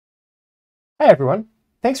Hi everyone,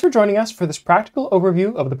 thanks for joining us for this practical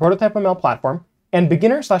overview of the PrototypeML platform and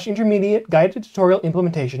beginner/intermediate guided tutorial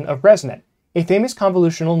implementation of ResNet, a famous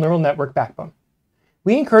convolutional neural network backbone.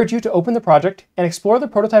 We encourage you to open the project and explore the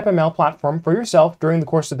PrototypeML platform for yourself during the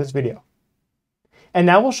course of this video. And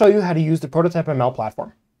now we'll show you how to use the PrototypeML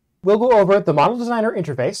platform. We'll go over the Model Designer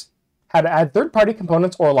interface, how to add third-party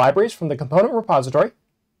components or libraries from the component repository,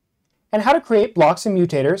 and how to create blocks and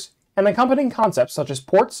mutators and accompanying concepts such as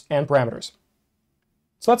ports and parameters.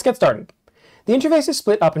 So let's get started. The interface is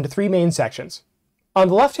split up into three main sections. On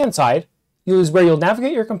the left-hand side is where you'll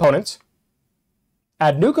navigate your components,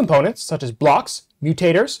 add new components such as blocks,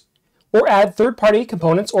 mutators, or add third-party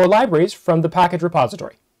components or libraries from the package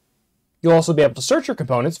repository. You'll also be able to search your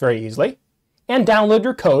components very easily and download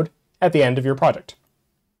your code at the end of your project.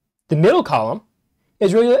 The middle column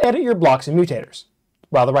is where you'll edit your blocks and mutators,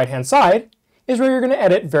 while the right-hand side is where you're going to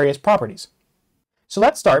edit various properties. So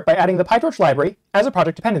let's start by adding the PyTorch library as a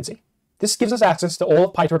project dependency. This gives us access to all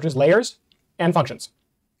of PyTorch's layers and functions.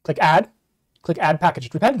 Click Add Package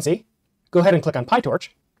Dependency, go ahead and click on PyTorch,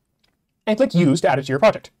 and click Use to add it to your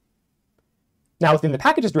project. Now within the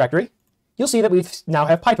Packages directory, you'll see that we now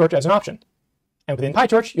have PyTorch as an option. And within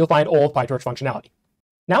PyTorch, you'll find all of PyTorch functionality.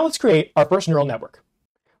 Now let's create our first neural network.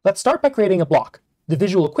 Let's start by creating a block, the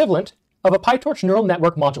visual equivalent of a PyTorch neural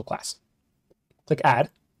network module class. Click Add,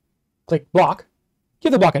 click Block,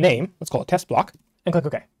 give the block a name, let's call it Test Block, and click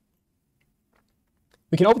OK.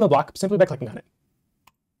 We can open the block simply by clicking on it.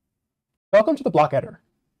 Welcome to the block editor,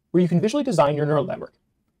 where you can visually design your neural network.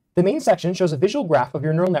 The main section shows a visual graph of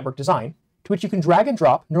your neural network design, to which you can drag and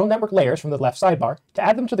drop neural network layers from the left sidebar to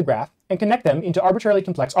add them to the graph and connect them into arbitrarily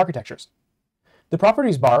complex architectures. The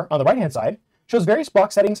Properties bar on the right-hand side shows various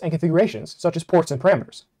block settings and configurations, such as ports and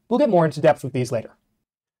parameters. We'll get more into depth with these later.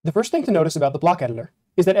 The first thing to notice about the block editor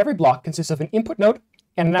is that every block consists of an input node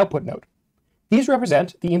and an output node. These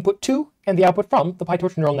represent the input to and the output from the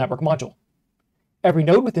PyTorch neural network module. Every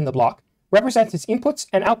node within the block represents its inputs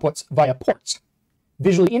and outputs via ports,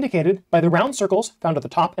 visually indicated by the round circles found at the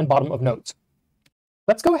top and bottom of nodes.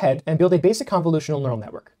 Let's go ahead and build a basic convolutional neural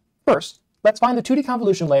network. First, let's find the 2D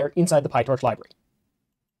convolution layer inside the PyTorch library.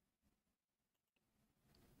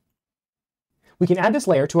 We can add this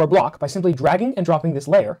layer to our block by simply dragging and dropping this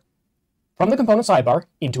layer from the component sidebar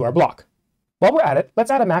into our block. While we're at it, let's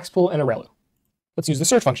add a max pool and a ReLU. Let's use the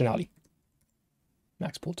search functionality.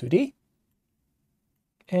 Max pool 2D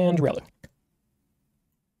and ReLU.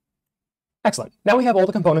 Excellent. Now we have all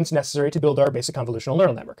the components necessary to build our basic convolutional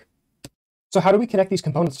neural network. So how do we connect these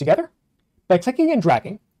components together? By clicking and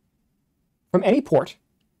dragging from any port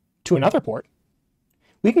to another port,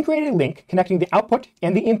 we can create a link connecting the output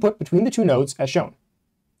and the input between the two nodes as shown.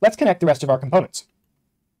 Let's connect the rest of our components.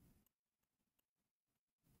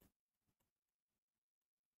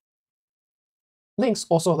 Links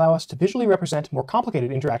also allow us to visually represent more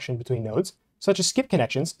complicated interaction between nodes, such as skip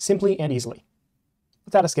connections, simply and easily.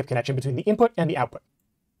 Let's add a skip connection between the input and the output.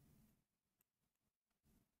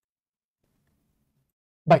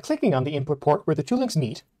 By clicking on the input port where the two links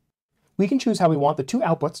meet, we can choose how we want the two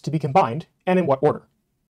outputs to be combined and in what order.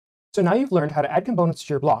 So now you've learned how to add components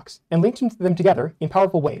to your blocks and link them together in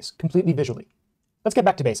powerful ways, completely visually. Let's get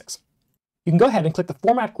back to basics. You can go ahead and click the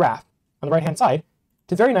Format Graph on the right-hand side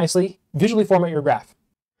to very nicely visually format your graph.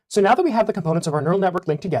 So now that we have the components of our neural network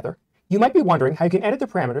linked together, you might be wondering how you can edit the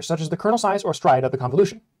parameters such as the kernel size or stride of the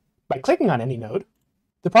convolution. By clicking on any node,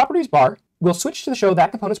 the Properties bar will switch to show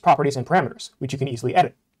that component's properties and parameters, which you can easily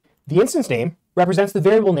edit. The instance name represents the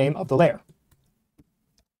variable name of the layer.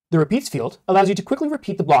 The Repeats field allows you to quickly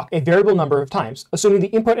repeat the block a variable number of times, assuming the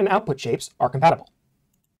input and output shapes are compatible.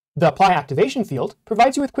 The Apply Activation field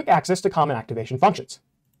provides you with quick access to common activation functions.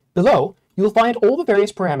 Below, you will find all the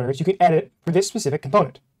various parameters you can edit for this specific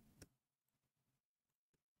component.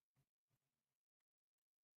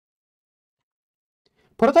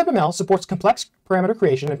 PrototypeML supports complex parameter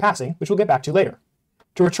creation and passing, which we'll get back to later.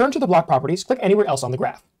 To return to the block properties, click anywhere else on the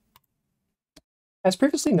graph. As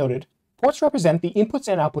previously noted, ports represent the inputs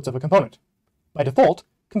and outputs of a component. By default,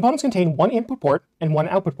 components contain one input port and one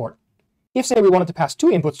output port. If, say, we wanted to pass two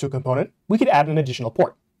inputs to a component, we could add an additional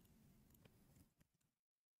port.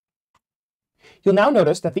 You'll now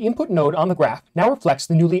notice that the input node on the graph now reflects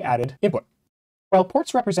the newly added input. While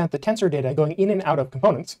ports represent the tensor data going in and out of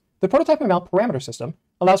components, the PrototypeML parameter system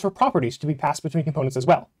allows for properties to be passed between components as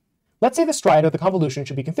well. Let's say the stride of the convolution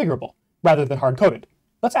should be configurable, rather than hard-coded.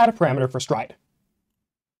 Let's add a parameter for stride.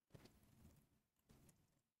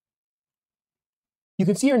 You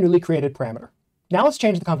can see our newly created parameter. Now let's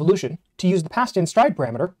change the convolution to use the passed-in stride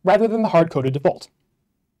parameter rather than the hard-coded default.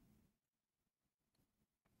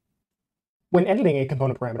 When editing a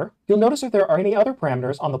component parameter, you'll notice if there are any other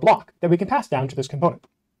parameters on the block that we can pass down to this component.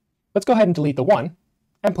 Let's go ahead and delete the 1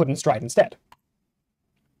 and put in stride instead.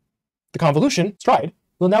 The convolution, stride,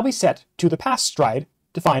 will now be set to the pass stride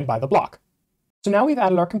defined by the block. So now we've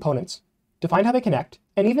added our components, defined how they connect,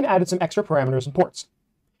 and even added some extra parameters and ports.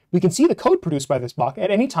 We can see the code produced by this block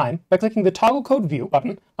at any time by clicking the Toggle Code View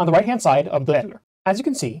button on the right-hand side of the editor. As you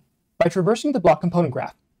can see, by traversing the block component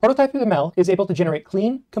graph, PrototypeML is able to generate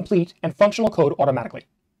clean, complete, and functional code automatically.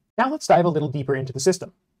 Now let's dive a little deeper into the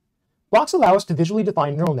system. Blocks allow us to visually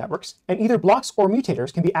define neural networks, and either blocks or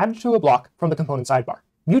mutators can be added to a block from the component sidebar.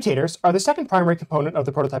 Mutators are the second primary component of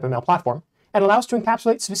the PrototypeML platform and allow us to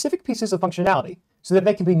encapsulate specific pieces of functionality so that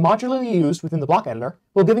they can be modularly used within the block editor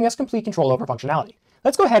while giving us complete control over functionality.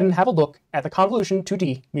 Let's go ahead and have a look at the convolution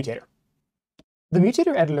 2D mutator. The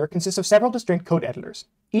mutator editor consists of several distinct code editors,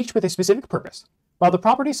 each with a specific purpose, while the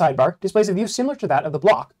property sidebar displays a view similar to that of the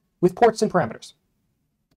block with ports and parameters.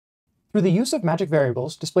 Through the use of magic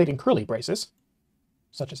variables displayed in curly braces,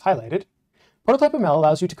 such as highlighted, PrototypeML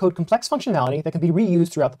allows you to code complex functionality that can be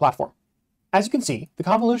reused throughout the platform. As you can see, the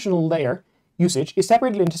convolutional layer usage is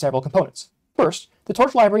separated into several components. First, the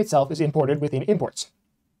torch library itself is imported within imports.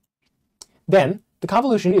 Then, the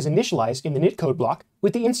convolution is initialized in the init code block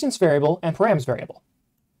with the instance variable and params variable.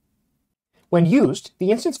 When used,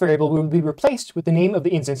 the instance variable will be replaced with the name of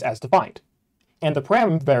the instance as defined, and the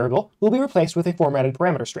param variable will be replaced with a formatted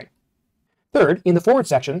parameter string. Third, in the forward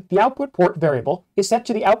section, the output port variable is set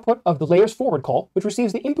to the output of the layer's forward call, which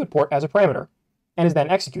receives the input port as a parameter, and is then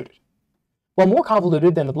executed. While more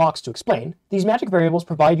convoluted than the blocks to explain, these magic variables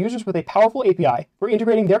provide users with a powerful API for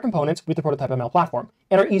integrating their components with the PrototypeML platform,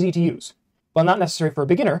 and are easy to use. While not necessary for a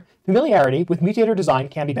beginner, familiarity with mutator design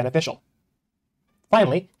can be beneficial.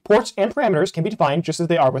 Finally, ports and parameters can be defined just as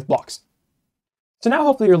they are with blocks. So now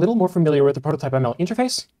hopefully you're a little more familiar with the PrototypeML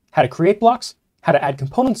interface, how to create blocks, how to add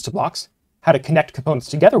components to blocks, how to connect components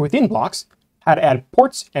together within blocks, how to add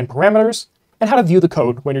ports and parameters, and how to view the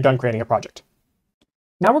code when you're done creating a project.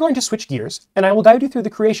 Now we're going to switch gears, and I will guide you through the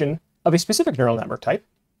creation of a specific neural network type,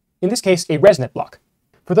 in this case a ResNet block.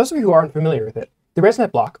 For those of you who aren't familiar with it, the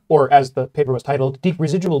ResNet block, or as the paper was titled, Deep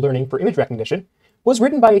Residual Learning for Image Recognition, was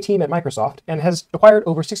written by a team at Microsoft and has acquired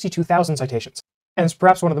over 62,000 citations, and is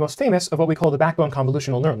perhaps one of the most famous of what we call the backbone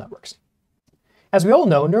convolutional neural networks. As we all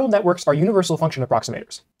know, neural networks are universal function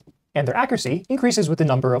approximators, and their accuracy increases with the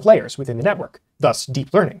number of layers within the network, thus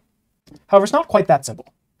deep learning. However, it's not quite that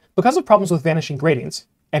simple. Because of problems with vanishing gradients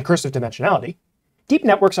and cursive dimensionality, deep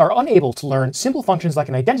networks are unable to learn simple functions like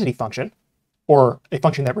an identity function, or a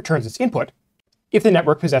function that returns its input, if the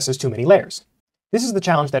network possesses too many layers. This is the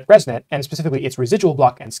challenge that ResNet, and specifically its residual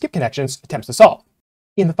block and skip connections, attempts to solve.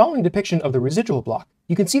 In the following depiction of the residual block,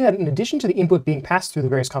 you can see that in addition to the input being passed through the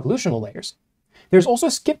various convolutional layers, there's also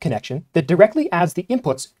a skip connection that directly adds the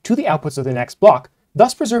inputs to the outputs of the next block,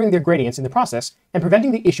 thus preserving their gradients in the process and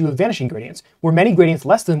preventing the issue of vanishing gradients, where many gradients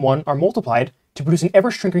less than 1 are multiplied to produce an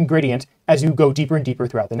ever-shrinking gradient as you go deeper and deeper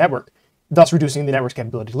throughout the network, thus reducing the network's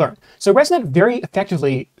capability to learn. So ResNet very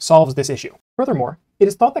effectively solves this issue. Furthermore, it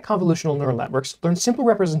is thought that convolutional neural networks learn simple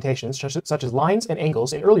representations such as lines and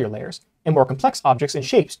angles in earlier layers, and more complex objects and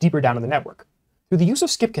shapes deeper down in the network. Through the use of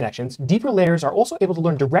skip connections, deeper layers are also able to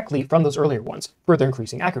learn directly from those earlier ones, further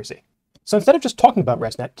increasing accuracy. So instead of just talking about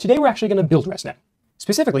ResNet, today we're actually going to build ResNet.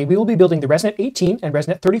 Specifically, we will be building the ResNet-18 and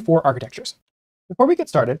ResNet-34 architectures. Before we get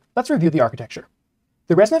started, let's review the architecture.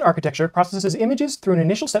 The ResNet architecture processes images through an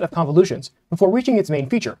initial set of convolutions before reaching its main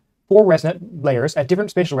feature, 4 ResNet layers at different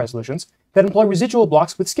spatial resolutions that employ residual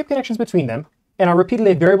blocks with skip connections between them and are repeated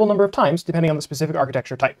a variable number of times depending on the specific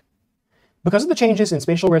architecture type. Because of the changes in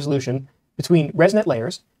spatial resolution between ResNet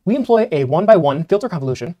layers, we employ a 1x1 filter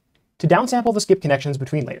convolution to downsample the skip connections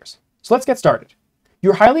between layers. So let's get started.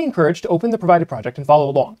 You're highly encouraged to open the provided project and follow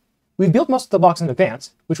along. We've built most of the blocks in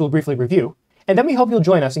advance, which we'll briefly review, and then we hope you'll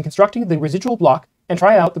join us in constructing the residual block and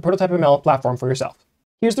try out the PrototypeML platform for yourself.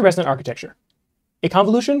 Here's the ResNet architecture. A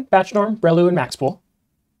convolution, batch norm, ReLU, and maxpool,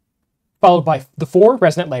 followed by the 4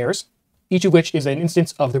 ResNet layers, each of which is an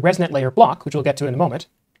instance of the ResNet layer block, which we'll get to in a moment,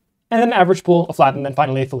 and then an average pool, a flattened, and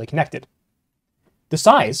finally a fully connected. The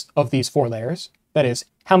size of these 4 layers, that is,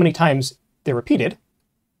 how many times they're repeated,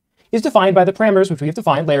 is defined by the parameters which we have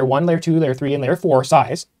defined, layer 1, layer 2, layer 3, and layer 4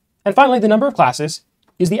 size, and finally the number of classes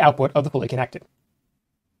is the output of the fully connected.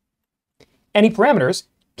 Any parameters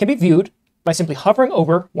can be viewed by simply hovering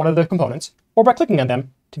over one of the components or by clicking on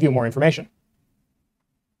them to view more information.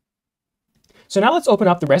 So now let's open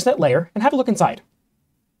up the ResNet layer and have a look inside.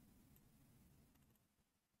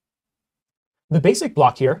 The basic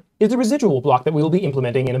block here is the residual block that we will be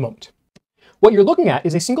implementing in a moment. What you're looking at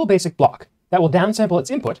is a single basic block that will downsample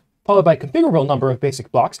its input followed by a configurable number of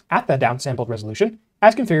basic blocks at the downsampled resolution,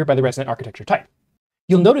 as configured by the ResNet architecture type.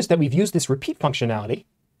 You'll notice that we've used this repeat functionality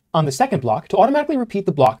on the second block to automatically repeat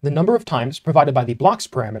the block the number of times provided by the blocks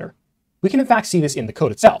parameter. We can in fact see this in the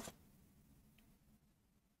code itself.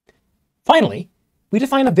 Finally, we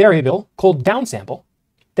define a variable called downsample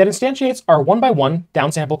that instantiates our 1x1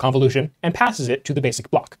 downsample convolution and passes it to the basic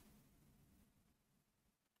block.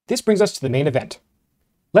 This brings us to the main event.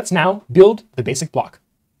 Let's now build the basic block.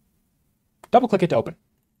 Double-click it to open.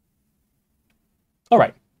 All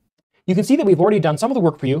right. You can see that we've already done some of the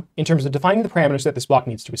work for you in terms of defining the parameters that this block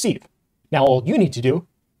needs to receive. Now all you need to do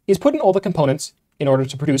is put in all the components in order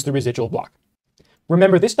to produce the residual block.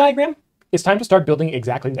 Remember this diagram? It's time to start building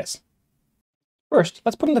exactly this. First,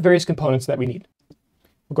 let's put in the various components that we need.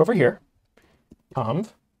 We'll go over here,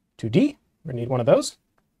 conv2d, we're going to need one of those.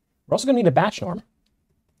 We're also going to need a batch norm.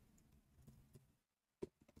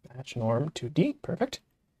 Batch norm 2d, perfect.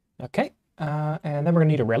 Okay, and then we're going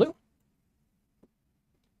to need a relu.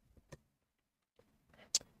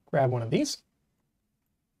 Grab one of these,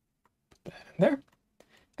 put that in there.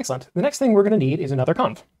 Excellent. The next thing we're going to need is another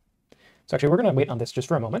conv. So actually, we're going to wait on this just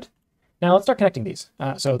for a moment. Now let's start connecting these.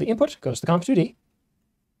 So the input goes to the conv2d.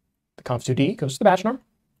 The conv2d goes to the batch norm.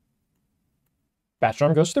 Batch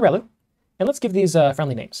norm goes to the relu. And let's give these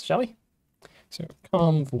friendly names, shall we? So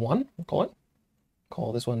conv1, we'll call it.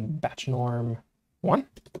 Call this one batch norm 1.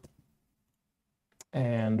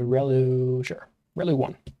 And relu, sure, relu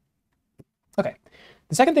 1. Okay.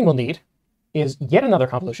 The second thing we'll need is yet another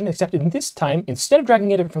convolution, except in this time, instead of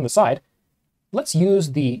dragging it from the side, let's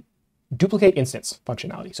use the duplicate instance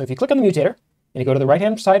functionality. So if you click on the mutator and you go to the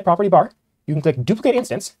right-hand side property bar, you can click duplicate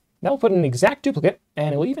instance. That will put in an exact duplicate,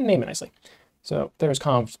 and it will even name it nicely. So there's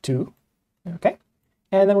conv2, okay?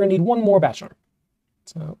 And then we're gonna need one more batch norm.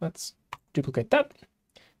 So let's duplicate that,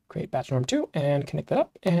 create batch norm 2, and connect that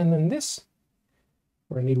up. And then this,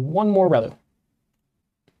 we're gonna need one more relu.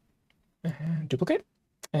 And duplicate,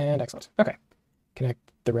 and excellent. Okay, connect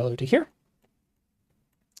the relu to here,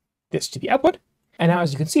 this to the output. And now,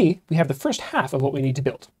 as you can see, we have the first half of what we need to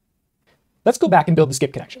build. Let's go back and build the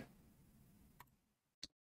skip connection.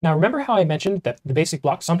 Now, remember how I mentioned that the basic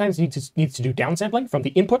block sometimes needs to do downsampling from the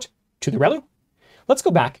input to the relu? Let's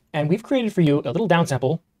go back, and we've created for you a little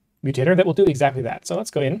downsample mutator that will do exactly that. So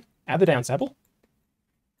let's go in, add the downsample,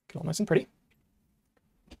 get all nice and pretty.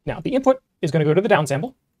 Now, the input is going to go to the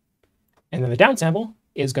downsample, and then the downsample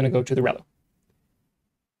is going to go to the relu.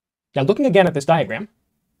 Now, looking again at this diagram,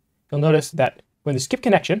 you'll notice that when the skip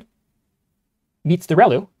connection meets the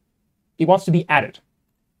relu, it wants to be added.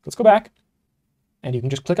 Let's go back, and you can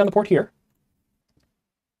just click on the port here,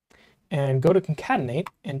 and go to concatenate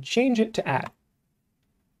and change it to add.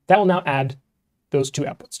 That will now add those two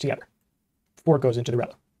outputs together before it goes into the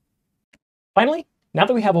relu. Finally, now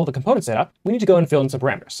that we have all the components set up, we need to go and fill in some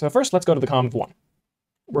parameters. So first, let's go to the conv1.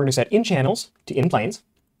 We're going to set in channels to in planes.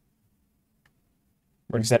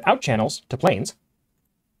 We're going to set out channels to planes.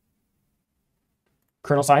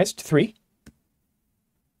 Kernel size to 3.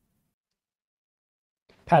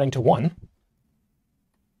 Padding to 1.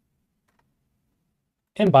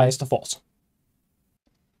 And bias to false.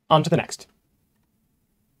 On to the next.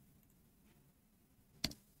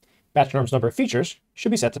 Batch norm's number of features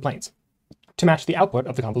should be set to planes to match the output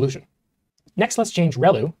of the convolution. Next, let's change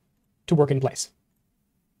relu to work in place.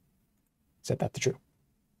 Set that to true.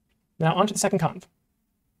 Now on to the second conv.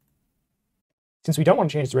 Since we don't want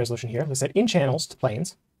to change the resolution here, let's set in channels to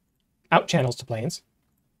planes, out channels to planes,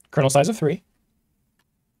 kernel size of 3,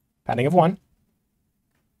 padding of 1,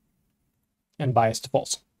 and bias to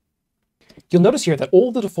false. You'll notice here that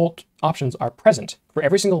all the default options are present for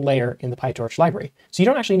every single layer in the PyTorch library, so you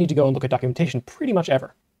don't actually need to go and look at documentation pretty much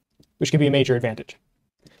ever, which can be a major advantage.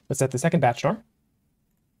 Let's set the second batch norm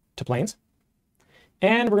to planes,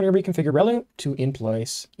 and we're going to reconfigure relu to in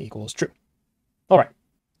place equals true. All right.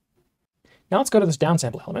 Now let's go to this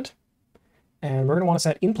downsample element, and we're going to want to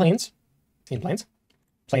set in planes, planes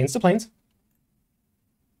to planes,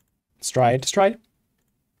 stride to stride,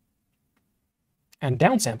 and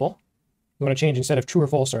downsample. We want to change, instead of true or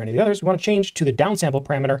false or any of the others, we want to change to the downsample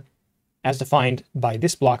parameter as defined by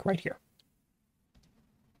this block right here.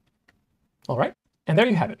 All right, and there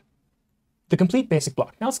you have it, the complete basic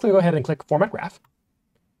block. Now let's go ahead and click Format Graph.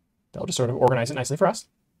 That'll just sort of organize it nicely for us.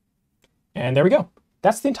 And there we go.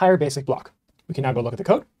 That's the entire basic block. We can now go look at the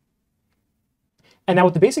code. And now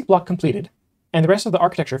with the basic block completed and the rest of the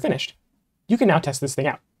architecture finished, you can now test this thing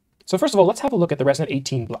out. So first of all, let's have a look at the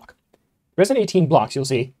ResNet-18 block. ResNet-18 blocks, you'll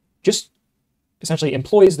see, just essentially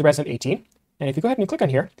employs the ResNet-18. And if you go ahead and click on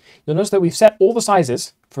here, you'll notice that we've set all the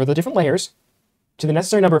sizes for the different layers to the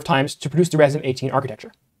necessary number of times to produce the ResNet-18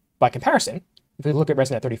 architecture. By comparison, if we look at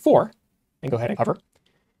ResNet-34, and go ahead and hover,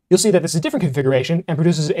 you'll see that this is a different configuration and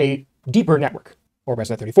produces a deeper network, or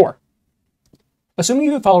ResNet-34. Assuming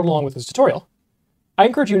you have followed along with this tutorial, I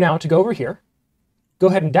encourage you now to go over here, go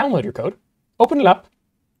ahead and download your code, open it up,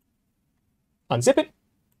 unzip it,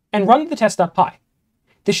 and run the test.py.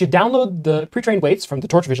 This should download the pre-trained weights from the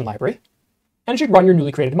Torch Vision library, and it should run your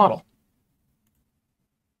newly created model.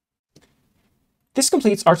 This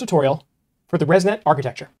completes our tutorial for the ResNet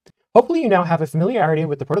architecture. Hopefully you now have a familiarity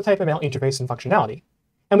with the PrototypeML interface and functionality,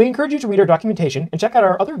 and we encourage you to read our documentation and check out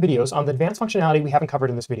our other videos on the advanced functionality we haven't covered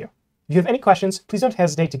in this video. If you have any questions, please don't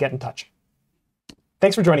hesitate to get in touch.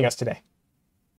 Thanks for joining us today.